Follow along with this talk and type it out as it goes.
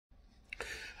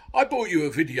I brought you a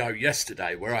video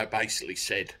yesterday where I basically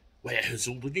said, where has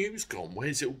all the news gone?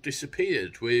 Where's it all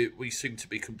disappeared? We seem to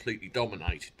be completely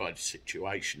dominated by the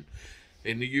situation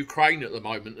in the Ukraine at the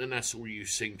moment, and that's all you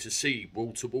seem to see,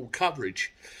 wall-to-wall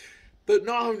coverage. But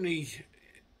not only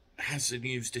has the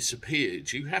news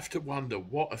disappeared, you have to wonder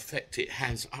what effect it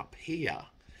has up here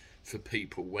for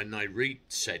people when they read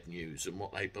said news and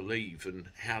what they believe and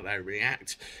how they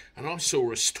react. And I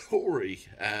saw a story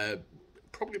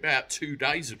probably about 2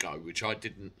 days ago, which I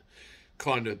didn't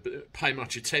kind of pay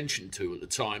much attention to at the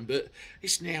time, but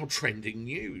it's now trending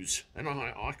news, and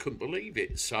I couldn't believe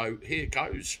it. So here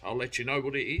goes. I'll let you know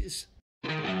what it is.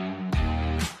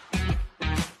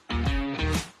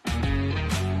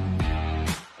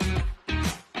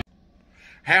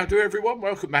 How do everyone?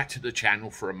 Welcome back to the channel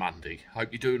for a Monday. Hope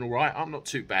you're doing all right. I'm not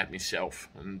too bad myself,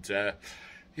 and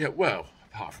yeah, well,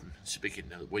 apart from it's the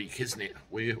beginning of the week, isn't it?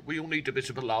 We all need a bit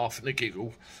of a laugh and a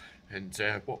giggle, and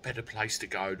what better place to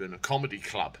go than a comedy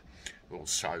club? Or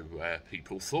so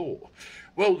people thought.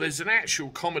 Well, there's an actual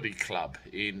comedy club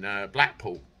in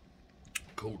Blackpool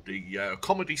called the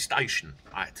Comedy Station.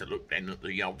 I had to look then at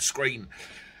the old screen.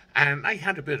 And they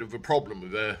had a bit of a problem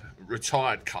with a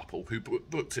retired couple who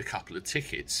booked a couple of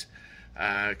tickets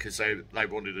because they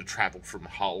wanted to travel from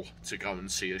Hull to go and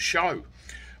see a show.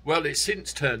 Well, it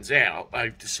since turns out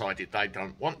they've decided they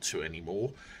don't want to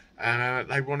anymore.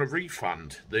 They want a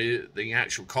refund. The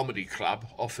actual comedy club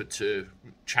offered to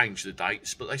change the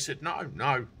dates, but they said,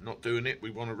 no, not doing it.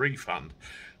 We want a refund.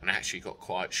 And actually got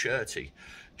quite shirty.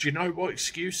 Do you know what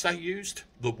excuse they used?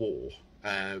 The war.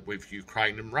 With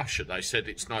Ukraine and Russia. They said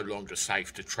it's no longer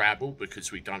safe to travel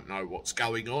because we don't know what's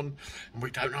going on and we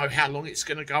don't know how long it's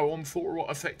going to go on for or what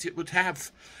effect it would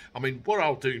have. I mean, what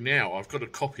I'll do now, I've got a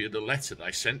copy of the letter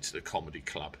they sent to the comedy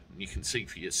club and you can see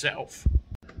for yourself.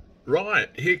 Right,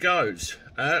 here goes.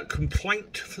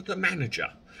 Complaint for the manager.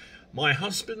 My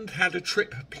husband had a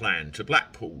trip planned to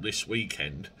Blackpool this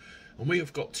weekend and we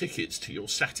have got tickets to your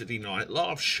Saturday Night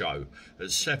Live show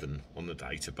at 7 on the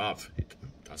date above. It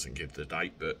doesn't give the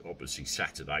date, but obviously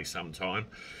Saturday sometime.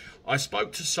 I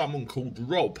spoke to someone called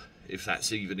Rob, if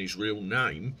that's even his real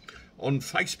name, on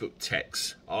Facebook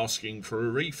text asking for a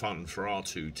refund for our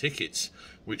 2 tickets,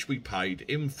 which we paid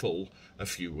in full a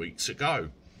few weeks ago.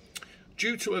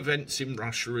 Due to events in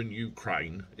Russia and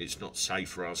Ukraine, it's not safe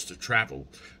for us to travel,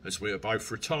 as we are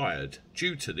both retired.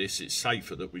 Due to this, it's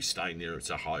safer that we stay nearer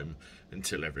to home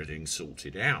until everything's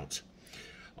sorted out.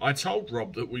 I told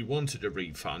Rob that we wanted a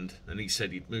refund, and he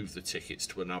said he'd move the tickets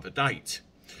to another date.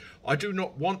 I do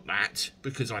not want that,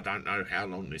 because I don't know how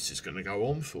long this is going to go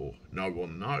on for. No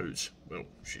one knows. Well,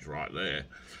 she's right there.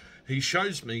 He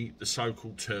shows me the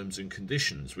so-called terms and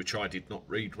conditions, which I did not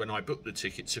read when I booked the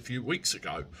tickets a few weeks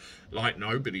ago, like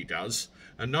nobody does,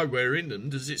 and nowhere in them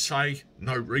does it say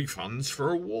no refunds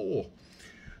for a war.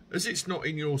 As it's not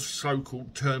in your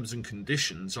so-called terms and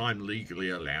conditions, I'm legally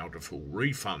allowed a full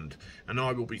refund, and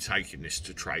I will be taking this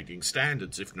to trading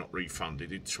standards if not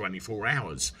refunded in 24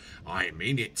 hours. I am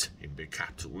in it, in big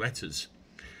capital letters.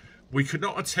 We could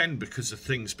not attend because of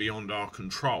things beyond our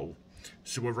control,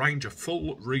 so arrange a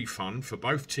full refund for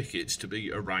both tickets to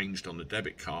be arranged on the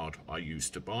debit card I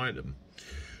used to buy them.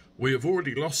 We have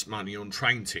already lost money on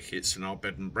train tickets and our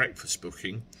bed and breakfast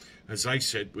booking. As they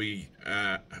said, we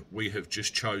have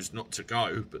just chose not to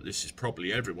go, but this is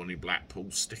probably everyone in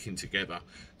Blackpool sticking together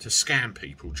to scam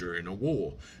people during a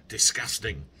war.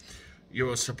 Disgusting. You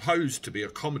are supposed to be a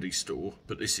comedy store,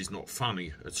 but this is not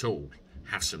funny at all.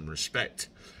 Have some respect.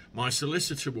 My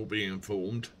solicitor will be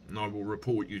informed, and I will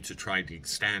report you to trading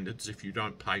standards if you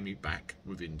don't pay me back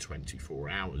within 24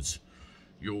 hours.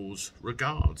 Yours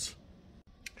regards.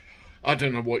 I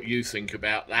don't know what you think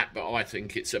about that, but I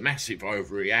think it's a massive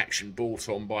overreaction brought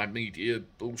on by media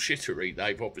bullshittery.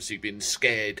 They've obviously been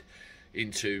scared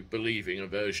into believing a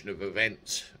version of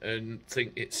events and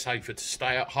think it's safer to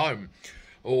stay at home.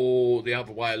 Or the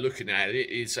other way of looking at it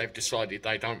is they've decided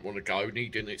they don't want to go,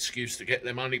 need an excuse to get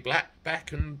their money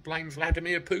back and blame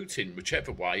Vladimir Putin,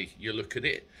 whichever way you look at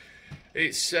it.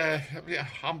 It's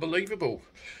unbelievable.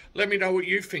 Let me know what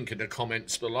you think in the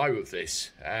comments below of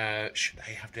this. Should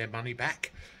they have their money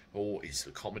back? Or is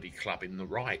the comedy club in the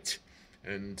right?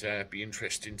 And be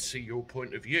interesting to see your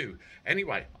point of view.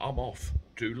 Anyway, I'm off.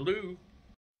 Toodaloo.